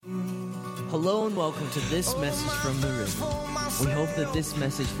Hello and welcome to this message from the river. We hope that this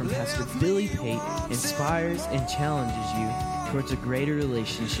message from Pastor Billy Pate inspires and challenges you towards a greater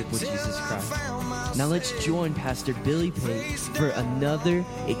relationship with Jesus Christ. Now let's join Pastor Billy Pate for another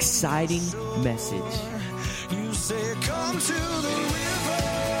exciting message. You say, come to the river,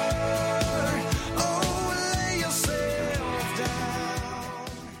 oh, lay yourself down.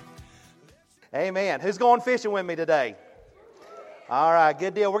 Amen. Who's going fishing with me today? All right,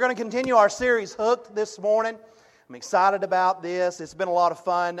 good deal. We're going to continue our series, Hooked, this morning. I'm excited about this. It's been a lot of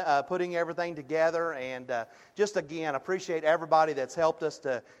fun putting everything together. And just again, appreciate everybody that's helped us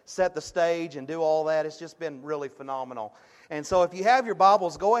to set the stage and do all that. It's just been really phenomenal. And so if you have your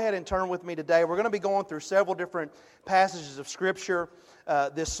Bibles, go ahead and turn with me today. We're going to be going through several different passages of Scripture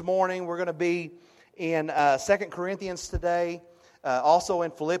this morning. We're going to be in 2 Corinthians today. Also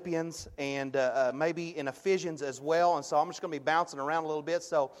in Philippians and maybe in Ephesians as well. And so I'm just going to be bouncing around a little bit.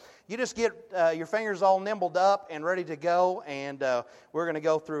 So you just get your fingers all nimbled up and ready to go. And we're going to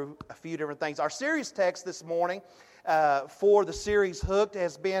go through a few different things. Our series text this morning for the series Hooked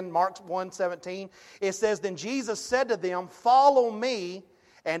has been Mark 1:17. It says, "Then Jesus said to them, 'Follow me,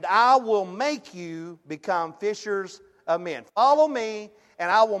 and I will make you become fishers of men.'" Follow me, and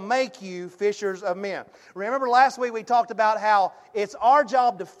I will make you fishers of men. Remember last week we talked about how it's our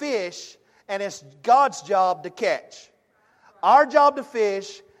job to fish and it's God's job to catch. Our job to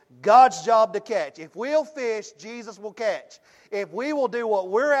fish, God's job to catch. If we'll fish, Jesus will catch. If we will do what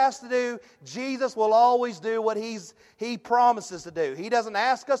we're asked to do, Jesus will always do what He promises to do. He doesn't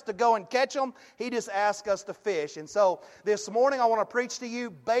ask us to go and catch them. He just asks us to fish. And so this morning I want to preach to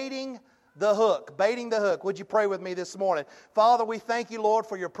you baiting the hook. Baiting the hook. Would you pray with me this morning? Father, we thank you, Lord,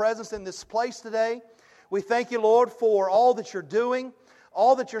 for your presence in this place today. We thank you, Lord, for all that you're doing,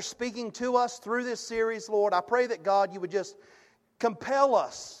 all that you're speaking to us through this series, Lord. I pray that, God, you would just compel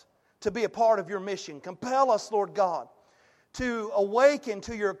us to be a part of your mission. Compel us, Lord God, to awaken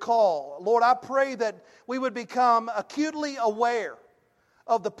to your call. Lord, I pray that we would become acutely aware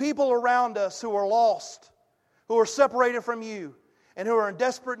of the people around us who are lost, who are separated from you, and who are in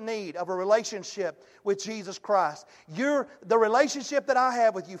desperate need of a relationship with Jesus Christ. The relationship that I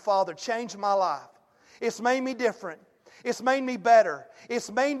have with you, Father, changed my life. It's made me different. It's made me better. It's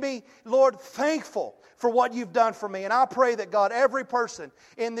made me, Lord, thankful for what you've done for me. And I pray that, God, every person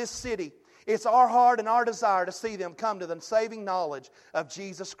in this city, it's our heart and our desire to see them come to the saving knowledge of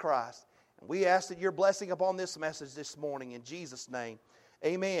Jesus Christ. And we ask that your blessing upon this message this morning in Jesus' name.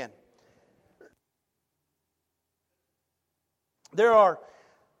 Amen. There are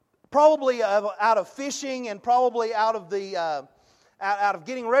probably out of fishing and probably out of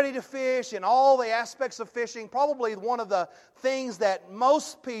getting ready to fish and all the aspects of fishing, probably one of the things that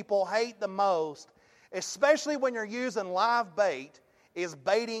most people hate the most, especially when you're using live bait, is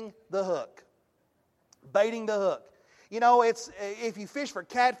baiting the hook. Baiting the hook. You know, it's if you fish for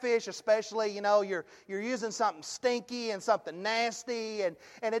catfish especially, you know, you're using something stinky and something nasty, and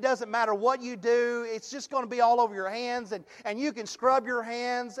it doesn't matter what you do, it's just going to be all over your hands, and you can scrub your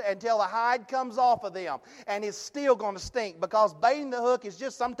hands until the hide comes off of them, and it's still going to stink, because baiting the hook is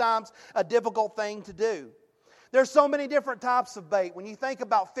just sometimes a difficult thing to do. There's so many different types of bait. When you think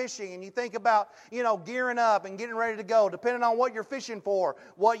about fishing and you think about, you know, gearing up and getting ready to go, depending on what you're fishing for,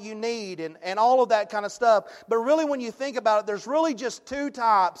 what you need, and all of that kind of stuff. But really, when you think about it, there's really just two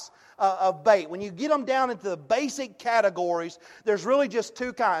types of bait. When you get them down into the basic categories, there's really just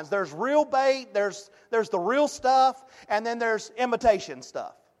two kinds. There's real bait, there's the real stuff, and then there's imitation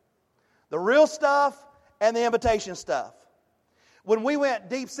stuff. The real stuff and the imitation stuff. When we went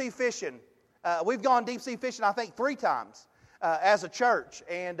deep sea fishing, we've gone deep sea fishing, I think, 3 times as a church.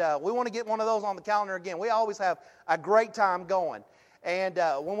 And we want to get one of those on the calendar again. We always have a great time going. And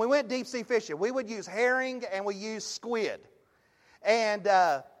when we went deep sea fishing, we would use herring and we used squid. And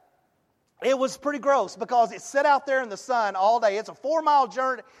it was pretty gross because it sat out there in the sun all day. It's a 4-mile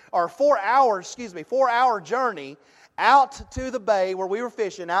journey, or 4-hour journey out to the bay where we were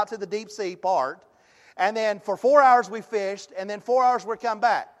fishing, out to the deep sea part. And then for 4 hours we fished, and then 4 hours we come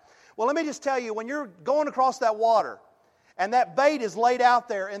back. Well, let me just tell you, when you're going across that water and that bait is laid out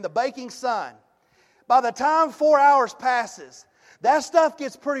there in the baking sun, by the time 4 hours passes, that stuff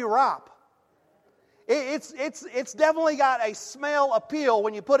gets pretty ripe. It's definitely got a smell appeal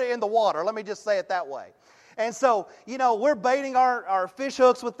when you put it in the water. Let me just say it that way. And so, you know, we're baiting our fish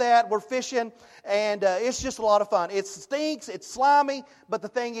hooks with that. We're fishing, and it's just a lot of fun. It stinks, it's slimy, but the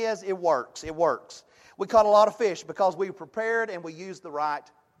thing is, it works. It works. We caught a lot of fish because we prepared and we used the right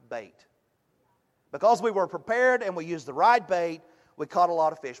bait. Because we were prepared and we used the right bait, we caught a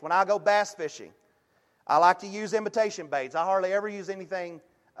lot of fish. When I go bass fishing, I like to use imitation baits. I hardly ever use anything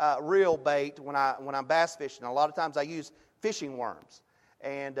real bait when I'm bass fishing. A lot of times I use fishing worms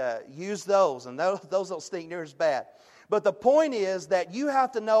and use those, and those don't stink near as bad. But the point is that you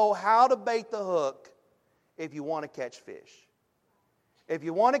have to know how to bait the hook if you want to catch fish. If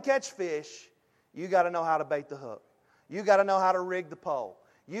you want to catch fish, you got to know how to bait the hook. You got to know how to rig the pole.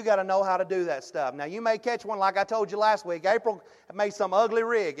 You got to know how to do that stuff. Now, you may catch one like I told you last week. April made some ugly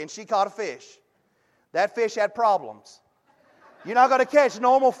rig, and she caught a fish. That fish had problems. You're not going to catch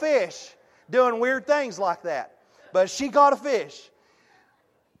normal fish doing weird things like that. But she caught a fish.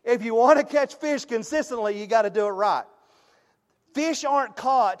 If you want to catch fish consistently, you got to do it right. Fish aren't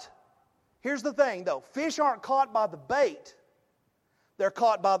caught. Here's the thing, though. Fish aren't caught by the bait. They're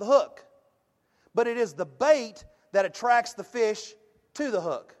caught by the hook. But it is the bait that attracts the fish to the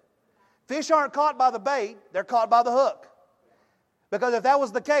hook. Fish aren't caught by the bait, they're caught by the hook. Because if that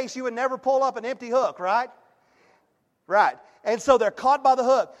was the case, you would never pull up an empty hook, right? Right. And so they're caught by the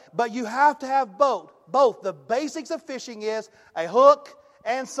hook. But you have to have both. The basics of fishing is a hook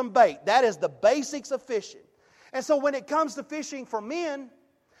and some bait. That is the basics of fishing. And so when it comes to fishing for men,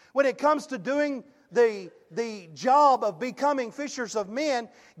 when it comes to doing the job of becoming fishers of men,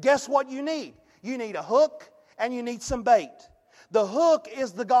 guess what you need? You need a hook and you need some bait. The hook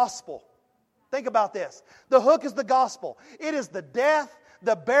is the gospel. Think about this. The hook is the gospel. It is the death,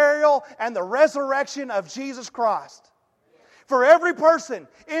 the burial, and the resurrection of Jesus Christ. For every person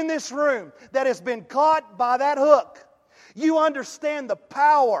in this room that has been caught by that hook, you understand the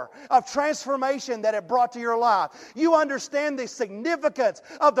power of transformation that it brought to your life. You understand the significance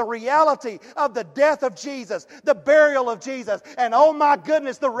of the reality of the death of Jesus, the burial of Jesus, and oh my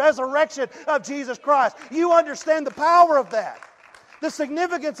goodness, the resurrection of Jesus Christ. You understand the power of that, the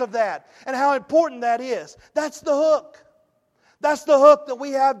significance of that, and how important that is. That's the hook. That's the hook that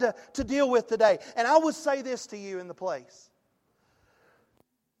we have to deal with today. And I would say this to you in the place.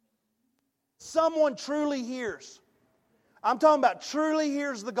 Someone truly hears. I'm talking about truly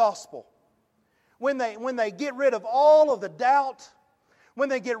hears the gospel. When they get rid of all of the doubt, when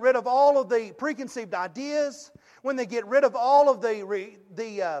they get rid of all of the preconceived ideas, when they get rid of all of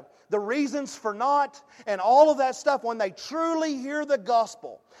the reasons for not, and all of that stuff, when they truly hear the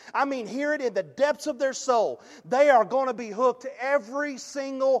gospel, I mean hear it in the depths of their soul, they are going to be hooked every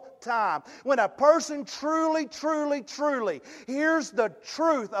single time. When a person truly, truly, truly hears the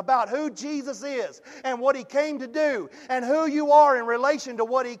truth about who Jesus is and what He came to do and who you are in relation to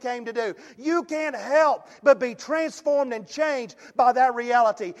what He came to do, you can't help but be transformed and changed by that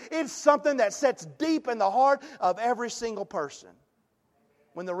reality. It's something that sits deep in the heart of every single person.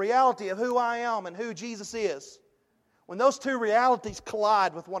 When the reality of who I am and who Jesus is, when those two realities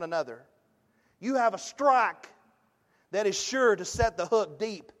collide with one another, you have a strike that is sure to set the hook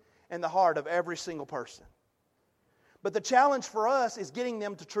deep in the heart of every single person. But the challenge for us is getting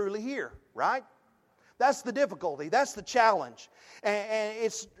them to truly hear, right? That's the difficulty. That's the challenge. And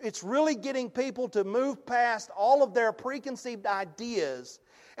it's really getting people to move past all of their preconceived ideas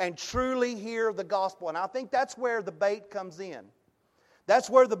and truly hear the gospel. And I think that's where the bait comes in. That's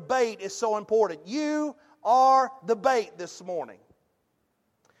where the bait is so important. You are the bait this morning.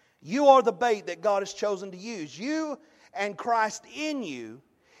 You are the bait that God has chosen to use. You and Christ in you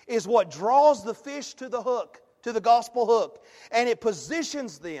is what draws the fish to the hook, to the gospel hook. And it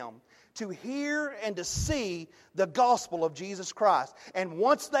positions them to hear and to see the gospel of Jesus Christ. And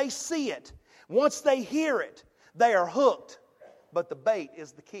once they see it, once they hear it, they are hooked. But the bait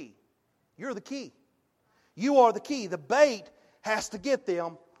is the key. You're the key. You are the key. The bait has to get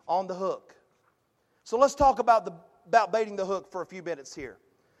them on the hook. So let's talk about baiting the hook for a few minutes here.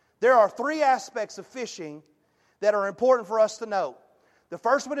 There are three aspects of fishing that are important for us to know. The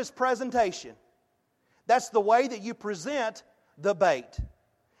first one is presentation. That's the way that you present the bait.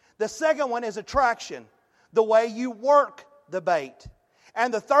 The second one is attraction, the way you work the bait.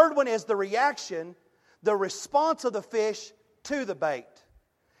 And the third one is the reaction, the response of the fish to the bait.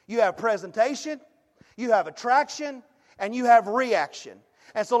 You have presentation, you have attraction, and you have reaction.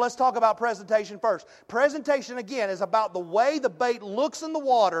 And so let's talk about presentation first. Presentation, again, is about the way the bait looks in the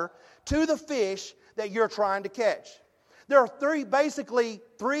water to the fish that you're trying to catch. There are basically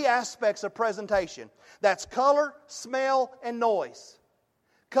three aspects of presentation. That's color, smell, and noise.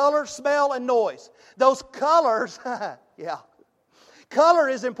 Color, smell, and noise. Those colors, yeah. Color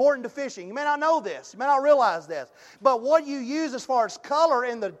is important to fishing. You may not know this. You may not realize this. But what you use as far as color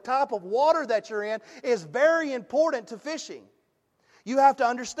in the type of water that you're in is very important to fishing. You have to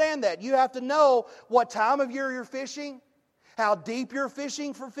understand that. You have to know what time of year you're fishing, how deep you're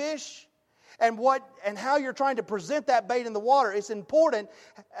fishing for fish, and how you're trying to present that bait in the water. It's important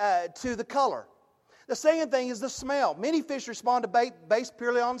to the color. The second thing is the smell. Many fish respond to bait based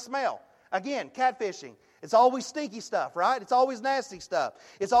purely on smell. Again, catfishing. It's always stinky stuff, right? It's always nasty stuff.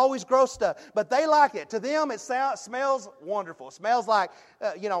 It's always gross stuff. But they like it. To them, it smells wonderful. It smells like,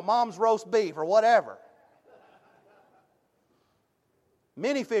 mom's roast beef or whatever.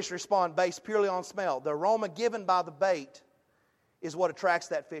 Many fish respond based purely on smell. The aroma given by the bait is what attracts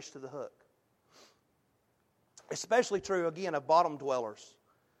that fish to the hook. Especially true, again, of bottom dwellers.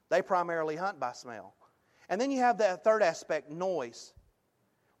 They primarily hunt by smell. And then you have that third aspect, noise.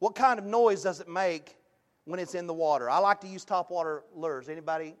 What kind of noise does it make when it's in the water? I like to use topwater lures.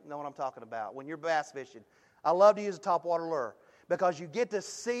 Anybody know what I'm talking about? When you're bass fishing, I love to use a topwater lure because you get to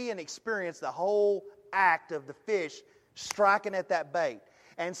see and experience the whole act of the fish striking at that bait.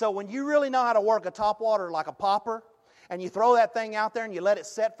 And so when you really know how to work a topwater like a popper, and you throw that thing out there and you let it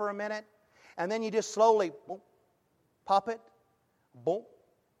set for a minute, and then you just slowly boom, pop it, boom,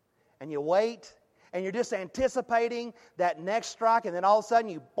 and you wait, and you're just anticipating that next strike, and then all of a sudden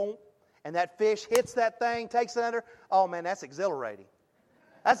you boom, and that fish hits that thing, takes it under. Oh man, that's exhilarating.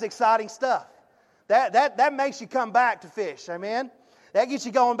 That's exciting stuff. That makes you come back to fish, amen? That gets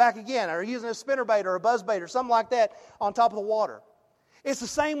you going back again, or using a spinnerbait or a buzzbait or something like that on top of the water. It's the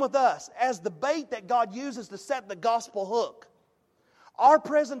same with us. As the bait that God uses to set the gospel hook, our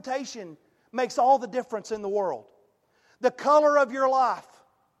presentation makes all the difference in the world. The color of your life,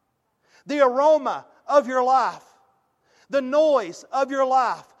 the aroma of your life, the noise of your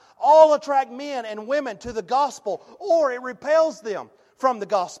life, all attract men and women to the gospel, or it repels them from the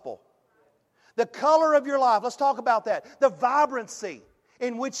gospel. The color of your life, let's talk about that. The vibrancy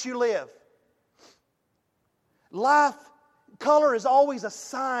in which you live. Life, color is always a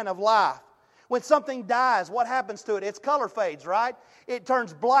sign of life. When something dies, what happens to it? Its color fades, right? It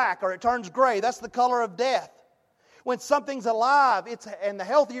turns black or it turns gray. That's the color of death. When something's alive, and the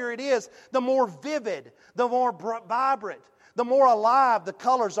healthier it is, the more vivid, the more vibrant, the more alive the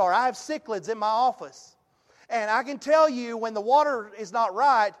colors are. I have cichlids in my office. And I can tell you when the water is not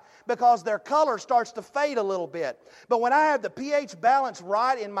right because their color starts to fade a little bit. But when I have the pH balance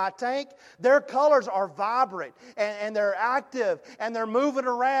right in my tank, their colors are vibrant and they're active and they're moving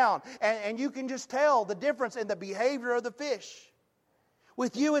around. And you can just tell the difference in the behavior of the fish.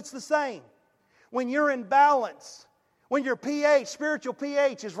 With you, it's the same. When you're in balance, when your pH, spiritual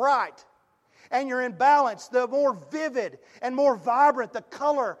pH is right, and you're in balance, the more vivid and more vibrant the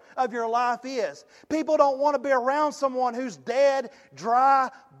color of your life is. People don't want to be around someone who's dead, dry,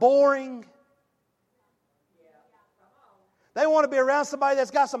 boring. They want to be around somebody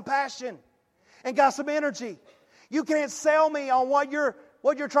that's got some passion and got some energy. You can't sell me on what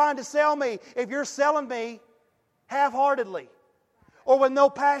you're trying to sell me if you're selling me half-heartedly or with no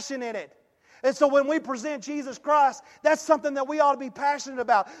passion in it. And so when we present Jesus Christ, that's something that we ought to be passionate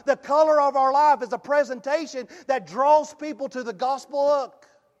about. The color of our life is a presentation that draws people to the gospel hook.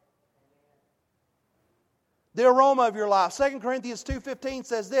 The aroma of your life. 2 Corinthians 2:15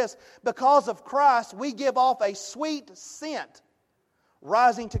 says this, because of Christ we give off a sweet scent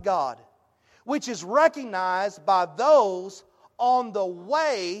rising to God, which is recognized by those on the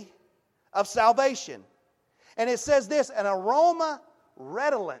way of salvation. And it says this, an aroma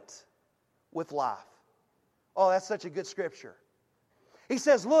redolent with life. Oh, that's such a good scripture. He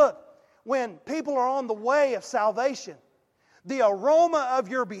says, look, when people are on the way of salvation, the aroma of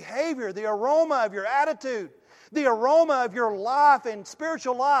your behavior, the aroma of your attitude, the aroma of your life and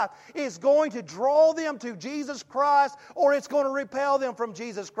spiritual life is going to draw them to Jesus Christ, or it's going to repel them from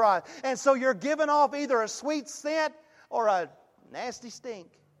Jesus Christ. And so you're giving off either a sweet scent or a nasty stink.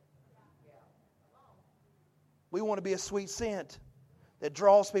 We want to be a sweet scent that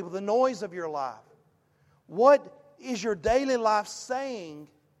draws people. The noise of your life. What is your daily life saying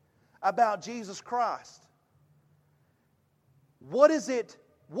about Jesus Christ? What is it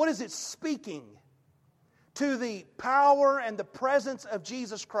speaking to the power and the presence of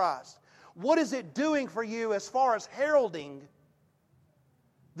Jesus Christ? What is it doing for you as far as heralding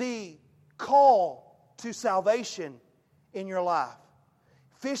the call to salvation in your life?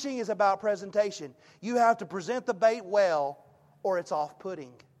 Fishing is about presentation. You have to present the bait well, or it's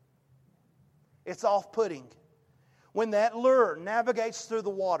off-putting. It's off-putting. When that lure navigates through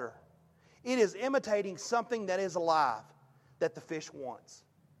the water, it is imitating something that is alive that the fish wants.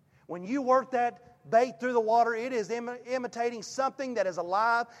 When you work that bait through the water, it is imitating something that is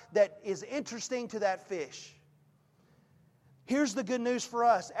alive, that is interesting to that fish. Here's the good news for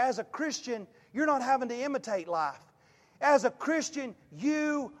us. As a Christian, you're not having to imitate life. As a Christian,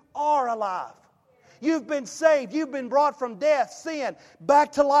 you are alive. You've been saved. You've been brought from death, sin,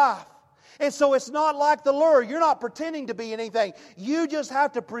 back to life. And so it's not like the lure. You're not pretending to be anything. You just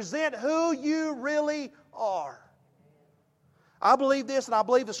have to present who you really are. I believe this, and I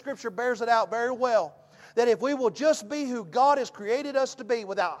believe the Scripture bears it out very well, that if we will just be who God has created us to be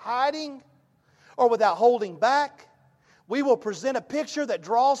without hiding or without holding back, we will present a picture that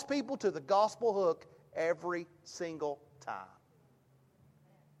draws people to the gospel hook every single time.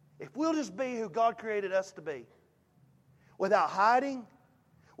 If we'll just be who God created us to be, without hiding,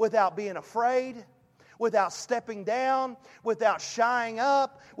 without being afraid, without stepping down, without shying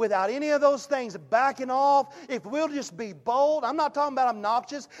up, without any of those things, backing off, if we'll just be bold, I'm not talking about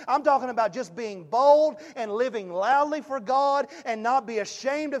obnoxious, I'm talking about just being bold and living loudly for God and not be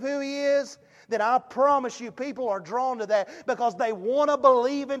ashamed of who He is, then I promise you people are drawn to that because they want to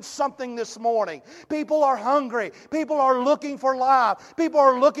believe in something this morning. People are hungry. People are looking for life. People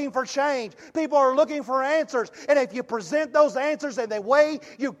are looking for change. People are looking for answers. And if you present those answers in the way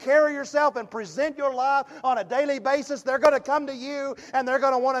you carry yourself and present your life on a daily basis, they're going to come to you and they're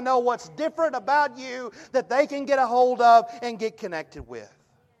going to want to know what's different about you that they can get a hold of and get connected with.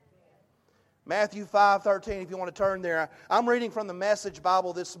 Matthew 5:13, if you want to turn there. I'm reading from the Message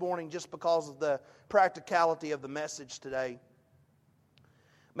Bible this morning just because of the practicality of the message today.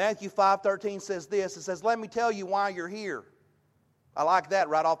 Matthew 5:13 says this. It says, let me tell you why you're here. I like that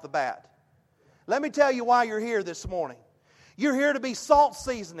right off the bat. Let me tell you why you're here this morning. You're here to be salt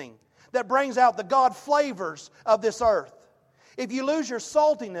seasoning that brings out the God flavors of this earth. If you lose your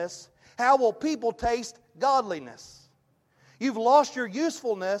saltiness, how will people taste godliness? You've lost your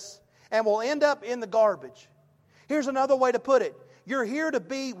usefulness and will end up in the garbage. Here's another way to put it. You're here to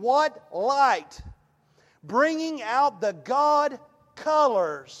be what? Light. Bringing out the God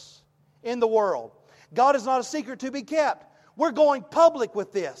colors in the world. God is not a secret to be kept. We're going public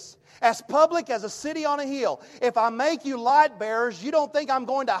with this. As public as a city on a hill. If I make you light bearers, you don't think I'm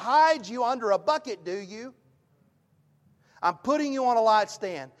going to hide you under a bucket, do you? I'm putting you on a light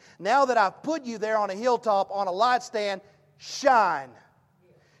stand. Now that I've put you there on a hilltop, on a light stand, shine.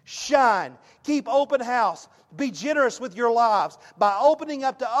 Shine. Keep open house. Be generous with your lives. By opening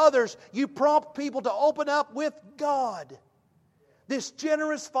up to others, you prompt people to open up with God. This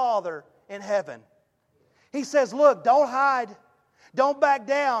generous Father in heaven. He says, look, don't hide. Don't back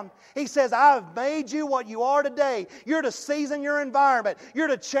down. He says, I've made you what you are today. You're to season your environment. You're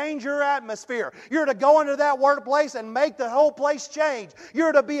to change your atmosphere. You're to go into that workplace and make the whole place change.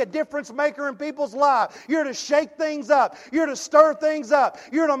 You're to be a difference maker in people's lives. You're to shake things up. You're to stir things up.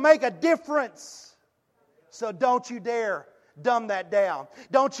 You're to make a difference. So don't you dare dumb that down.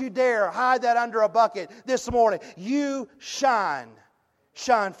 Don't you dare hide that under a bucket this morning. You shine.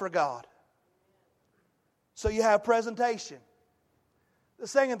 Shine for God. So you have presentation. The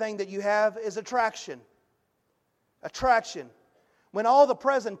second thing that you have is attraction. Attraction. When all the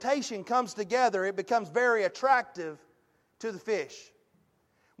presentation comes together, it becomes very attractive to the fish.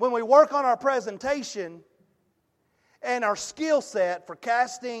 When we work on our presentation and our skill set for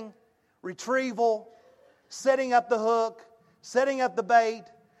casting, retrieval, setting up the hook, setting up the bait,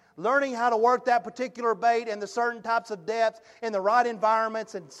 learning how to work that particular bait in the certain types of depths, in the right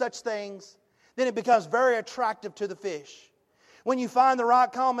environments and such things, then it becomes very attractive to the fish. When you find the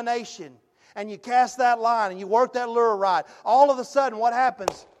right combination and you cast that line and you work that lure right, all of a sudden what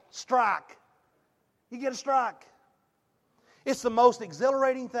happens? Strike. You get a strike. It's the most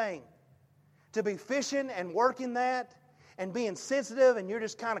exhilarating thing to be fishing and working that and being sensitive and you're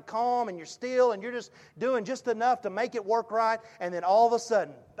just kind of calm and you're still and you're just doing just enough to make it work right, and then all of a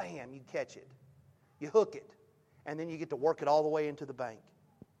sudden, bam, you catch it. You hook it. And then you get to work it all the way into the bank.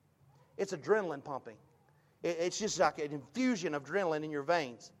 It's adrenaline pumping. It's just like an infusion of adrenaline in your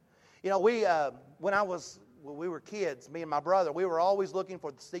veins. You know, when we were kids, me and my brother, we were always looking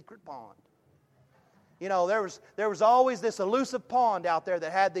for the secret pond. You know, there was always this elusive pond out there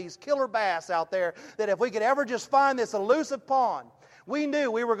that had these killer bass out there that if we could ever just find this elusive pond, we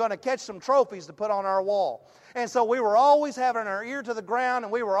knew we were going to catch some trophies to put on our wall. And so we were always having our ear to the ground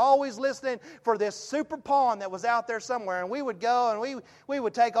and we were always listening for this super pond that was out there somewhere. And we would go and we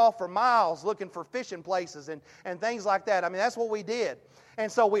would take off for miles looking for fishing places and things like that. I mean, that's what we did.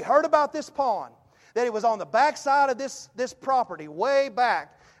 And so we heard about this pond, that it was on the backside of this property, way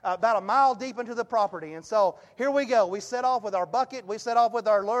back, about a mile deep into the property. And so here we go. We set off with our bucket, we set off with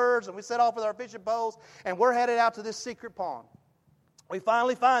our lures, and we set off with our fishing poles, and we're headed out to this secret pond. We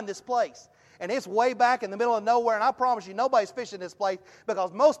finally find this place. And it's way back in the middle of nowhere. And I promise you, nobody's fishing this place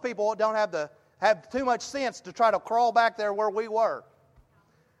because most people don't have too much sense to try to crawl back there where we were.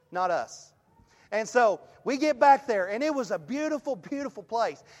 Not us. And so we get back there, and it was a beautiful, beautiful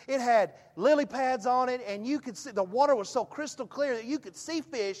place. It had lily pads on it, and you could see the water was so crystal clear that you could see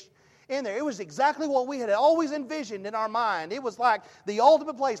fish in there. It was exactly what we had always envisioned in our mind. It was like the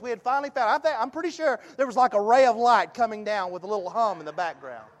ultimate place we had finally found. I'm pretty sure there was like a ray of light coming down with a little hum in the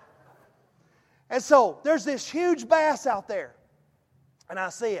background. And so there's this huge bass out there. And I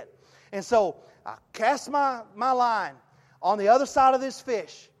see it. And so I cast my line on the other side of this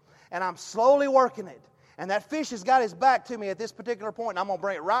fish. And I'm slowly working it. And that fish has got his back to me at this particular point. And I'm going to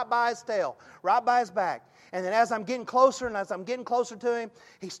bring it right by his tail, right by his back. And then as I'm getting closer and as I'm getting closer to him,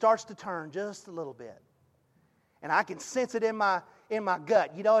 he starts to turn just a little bit. And I can sense it in my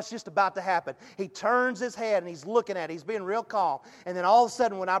gut. You know, it's just about to happen. He turns his head and he's looking at it. He's being real calm. And then all of a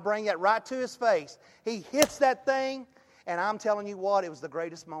sudden, when I bring that right to his face, he hits that thing. And I'm telling you what, it was the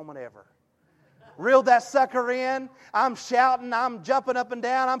greatest moment ever. Reeled that sucker in. I'm shouting. I'm jumping up and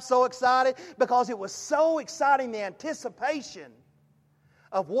down. I'm so excited because it was so exciting, the anticipation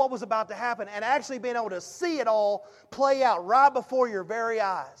of what was about to happen and actually being able to see it all play out right before your very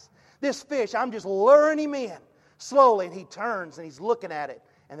eyes. This fish, I'm just luring him in slowly, and he turns and he's looking at it,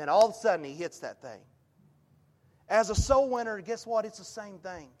 and then all of a sudden he hits that thing. As a soul winner, guess what? It's the same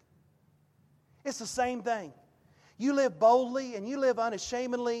thing. It's the same thing. You live boldly and you live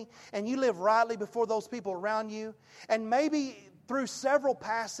unashamedly and you live rightly before those people around you, and maybe through several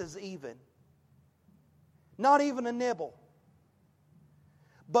passes even. Not even a nibble.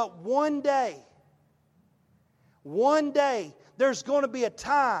 But one day, there's going to be a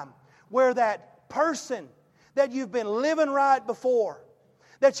time where that person that you've been living right before,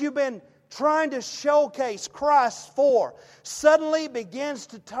 that you've been trying to showcase Christ for, suddenly begins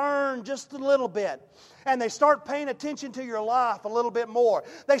to turn just a little bit. And they start paying attention to your life a little bit more.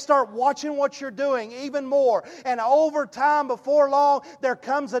 They start watching what you're doing even more. And over time, before long, there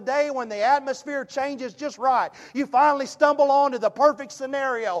comes a day when the atmosphere changes just right. You finally stumble onto the perfect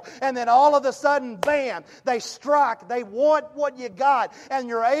scenario. And then all of a sudden, bam, they strike. They want what you got. And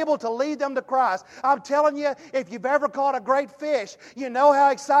you're able to lead them to Christ. I'm telling you, if you've ever caught a great fish, you know how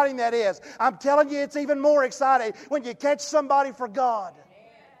exciting that is. I'm telling you, it's even more exciting when you catch somebody for God.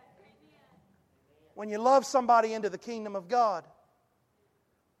 When you love somebody into the kingdom of God.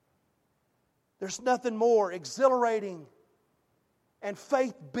 There's nothing more exhilarating and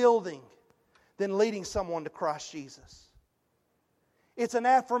faith-building than leading someone to Christ Jesus. It's an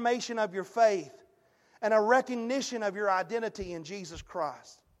affirmation of your faith and a recognition of your identity in Jesus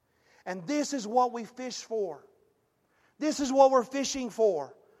Christ. And this is what we fish for. This is what we're fishing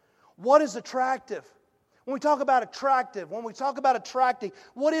for. What is attractive? When we talk about attracting,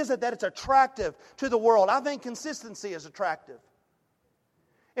 what is it that it's attractive to the world? I think consistency is attractive.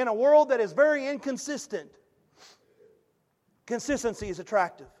 In a world that is very inconsistent, consistency is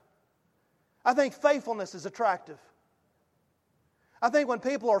attractive. I think faithfulness is attractive. I think when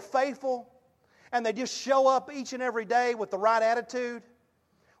people are faithful and they just show up each and every day with the right attitude,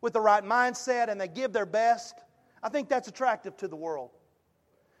 with the right mindset, and they give their best, I think that's attractive to the world.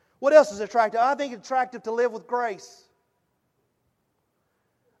 What else is attractive? I think it's attractive to live with grace.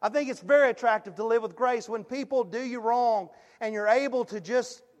 I think it's very attractive to live with grace when people do you wrong and you're able to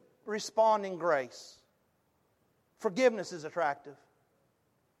just respond in grace. Forgiveness is attractive.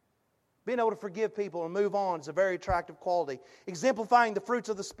 Being able to forgive people and move on is a very attractive quality. Exemplifying the fruits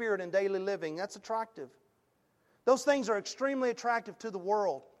of the Spirit in daily living, that's attractive. Those things are extremely attractive to the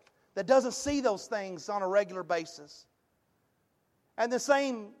world that doesn't see those things on a regular basis. And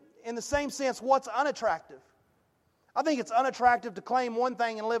in the same sense, what's unattractive? I think it's unattractive to claim one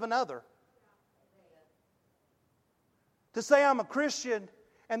thing and live another. To say I'm a Christian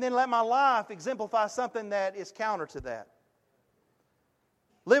and then let my life exemplify something that is counter to that.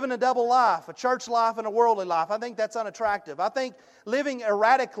 Living a double life, a church life and a worldly life, I think that's unattractive. I think living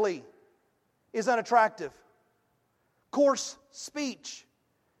erratically is unattractive. Coarse speech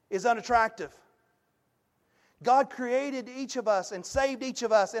is unattractive. God created each of us and saved each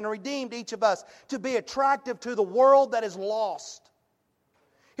of us and redeemed each of us to be attractive to the world that is lost.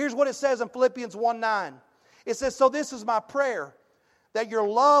 Here's what it says in Philippians 1:9. It says, "So this is my prayer, that your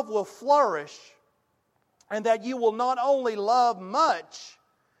love will flourish and that you will not only love much,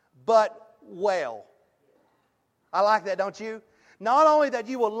 but well." I like that, don't you? Not only that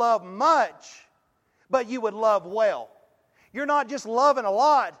you will love much, but you would love well. You're not just loving a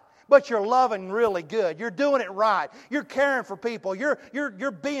lot, but you're loving really good. You're doing it right. You're caring for people. You're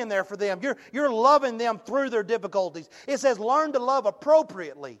being there for them. You're loving them through their difficulties. It says learn to love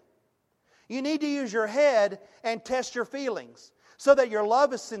appropriately. You need to use your head and test your feelings so that your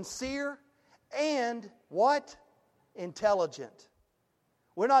love is sincere and what? Intelligent.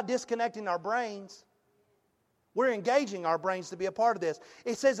 We're not disconnecting our brains. We're engaging our brains to be a part of this.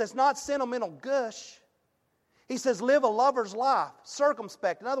 It says it's not sentimental gush. He says, live a lover's life,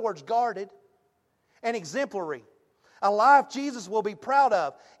 circumspect, in other words, guarded, and exemplary. A life Jesus will be proud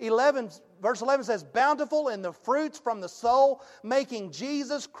of. Verse 11 says, bountiful in the fruits from the soul, making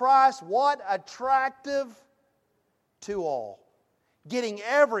Jesus Christ what? Attractive to all. Getting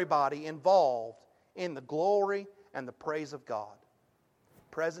everybody involved in the glory and the praise of God.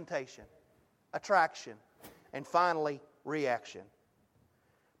 Presentation, attraction, and finally, reaction.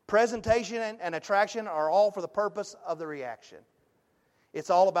 Presentation and attraction are all for the purpose of the reaction. It's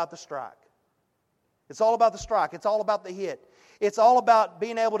all about the strike. It's all about the strike. It's all about the hit. It's all about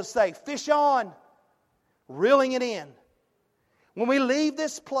being able to say, fish on, reeling it in. When we leave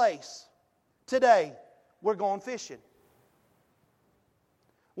this place today, we're going fishing.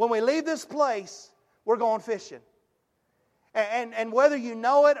 When we leave this place, we're going fishing. And whether you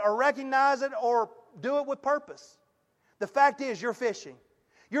know it or recognize it or do it with purpose, the fact is you're fishing.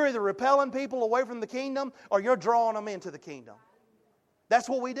 You're either repelling people away from the kingdom or you're drawing them into the kingdom. That's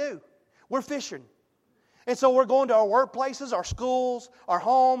what we do. We're fishing. And so we're going to our workplaces, our schools, our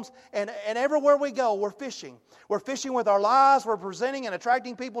homes, and everywhere we go, we're fishing. We're fishing with our lives. We're presenting and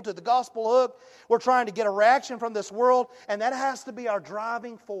attracting people to the gospel hook. We're trying to get a reaction from this world, and that has to be our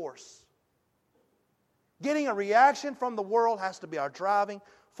driving force. Getting a reaction from the world has to be our driving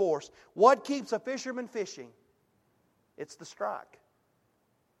force. What keeps a fisherman fishing? It's the strike.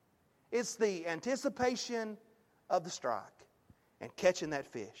 It's the anticipation of the strike and catching that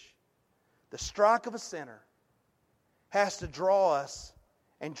fish. The strike of a sinner has to draw us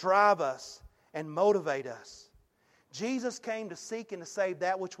and drive us and motivate us. Jesus came to seek and to save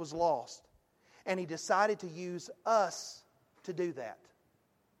that which was lost, and He decided to use us to do that.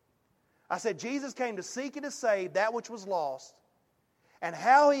 I said Jesus came to seek and to save that which was lost, and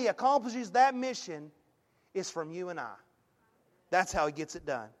how He accomplishes that mission is from you and I. That's how He gets it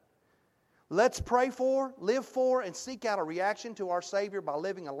done. Let's pray for, live for, and seek out a reaction to our Savior by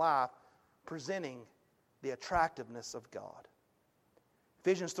living a life presenting the attractiveness of God.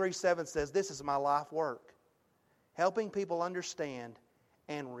 Ephesians 3:7 says, this is my life work, helping people understand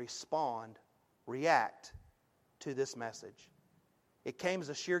and respond, react to this message. It came as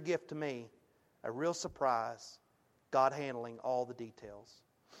a sheer gift to me, a real surprise, God handling all the details.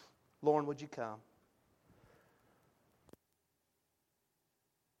 Lauren, would you come?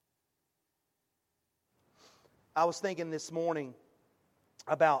 I was thinking this morning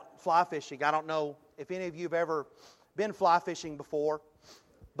about fly fishing. I don't know if any of you have ever been fly fishing before,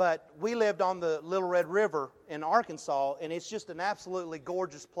 but we lived on the Little Red River in Arkansas, and it's just an absolutely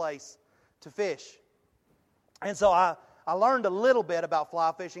gorgeous place to fish. And so I learned a little bit about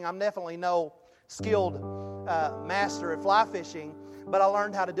fly fishing. I'm definitely no skilled master at fly fishing, but I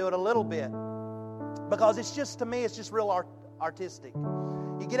learned how to do it a little bit because it's just, to me, it's just real artistic.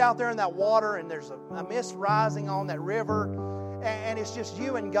 You get out there in that water and there's a mist rising on that river, and it's just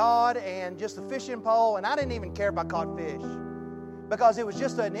you and God and just a fishing pole. And I didn't even care if I caught fish because it was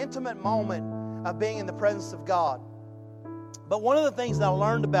just an intimate moment of being in the presence of God. But one of the things that I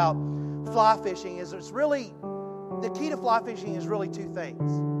learned about fly fishing is the key to fly fishing is really two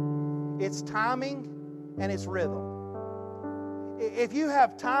things. It's timing and it's rhythm. If you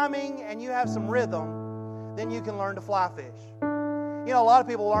have timing and you have some rhythm, then you can learn to fly fish. You know, a lot of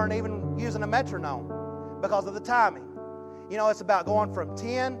people learn even using a metronome because of the timing. You know, it's about going from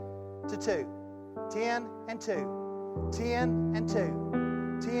 10 to 2, 10 and 2, 10 and 2,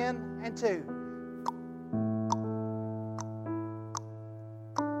 10 and 2.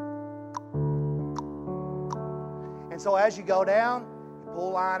 And so as you go down, you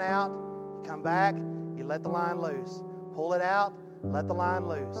pull line out, you come back, you let the line loose. Pull it out, let the line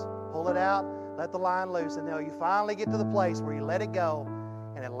loose. Pull it out, let the line loose, until you finally get to the place where you let it go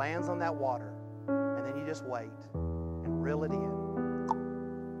and it lands on that water. And then you just wait and reel it in.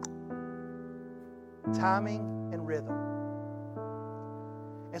 Timing and rhythm.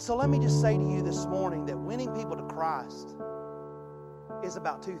 And so let me just say to you this morning that winning people to Christ is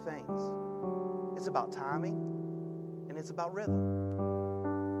about two things. It's about timing and it's about rhythm.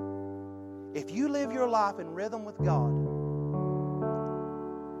 If you live your life in rhythm with God,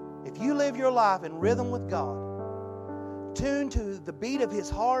 if you live your life in rhythm with God, tuned to the beat of His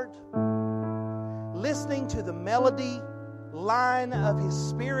heart, listening to the melody line of His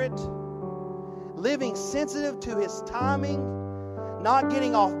Spirit, living sensitive to His timing, not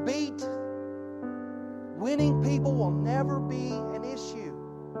getting off beat, winning people will never be an issue.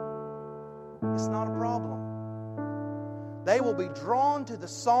 It's not a problem. They will be drawn to the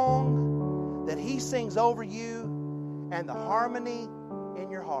song that He sings over you and the harmony in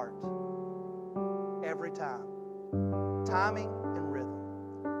your heart every time. Timing and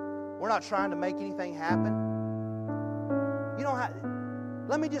rhythm. We're not trying to make anything happen. You don't have,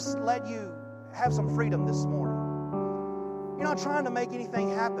 let me just let you have some freedom this morning. You're not trying to make anything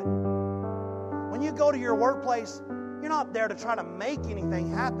happen. When you go to your workplace, you're not there to try to make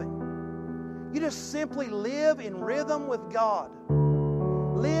anything happen. You just simply live in rhythm with God.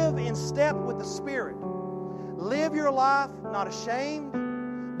 Live in step with the Spirit. Live your life not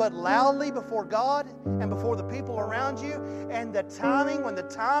ashamed, but loudly before God and before the people around you. And when the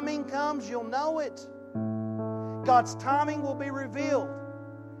timing comes, you'll know it. God's timing will be revealed.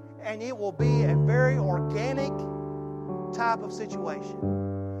 And it will be a very organic type of situation.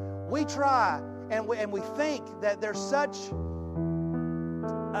 We try and we think that there's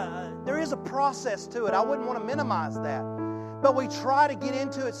there is a process to it. I wouldn't want to minimize that. But we try to get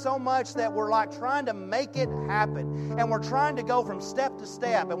into it so much that we're like trying to make it happen. And we're trying to go from step to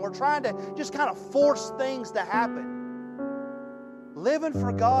step. And we're trying to just kind of force things to happen. Living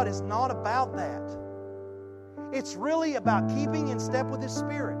for God is not about that. It's really about keeping in step with His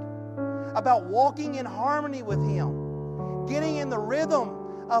Spirit. About walking in harmony with Him. Getting in the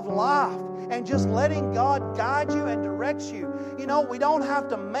rhythm of life. And just letting God guide you and direct you. You know, we don't have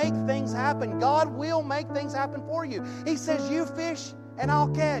to make things happen. God will make things happen for you. He says, you fish and I'll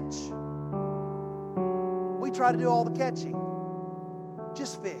catch. We try to do all the catching.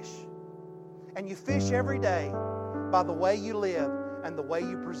 Just fish. And you fish every day by the way you live and the way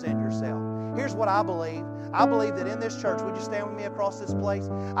you present yourself. Here's what I believe. I believe that in this church, would you stand with me across this place?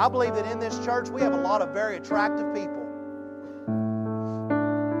 I believe that in this church, we have a lot of very attractive people.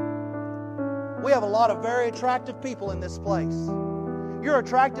 We have a lot of very attractive people in this place. You're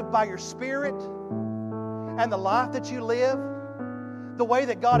attractive by your spirit and the life that you live, the way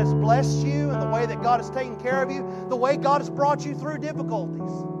that God has blessed you and the way that God has taken care of you, the way God has brought you through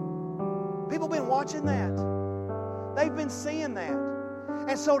difficulties. People have been watching that. They've been seeing that.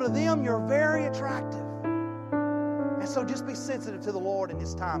 And so to them, you're very attractive. And so just be sensitive to the Lord and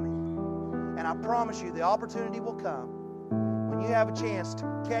His timing. And I promise you the opportunity will come when you have a chance to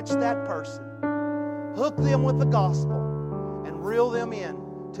catch that person, hook them with the gospel, and reel them in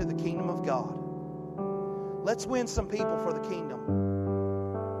to the kingdom of God. Let's win some people for the kingdom.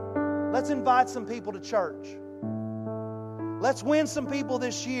 Let's invite some people to church. Let's win some people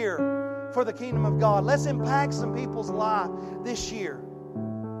this year for the kingdom of God. Let's impact some people's life this year.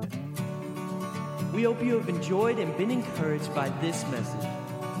 We hope you have enjoyed and been encouraged by this message.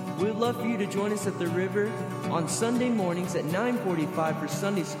 We would love for you to join us at the River on Sunday mornings at 9:45 for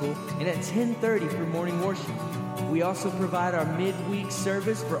Sunday school and at 10:30 for morning worship. We also provide our midweek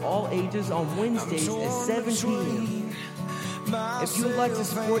service for all ages on Wednesdays at 7 p.m. If you would like to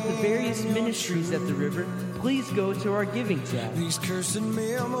support the various ministries at the River, please go to our giving tab. We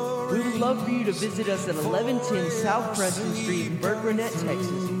would love for you to visit us at 1110 South Preston Street in Burkburnett,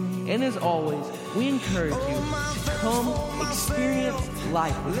 Texas. And as always, we encourage you to come experience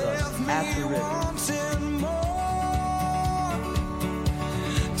life with us at the River.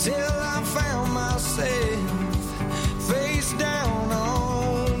 Till I found myself face down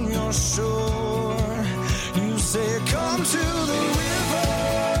on your shore. You said, come to the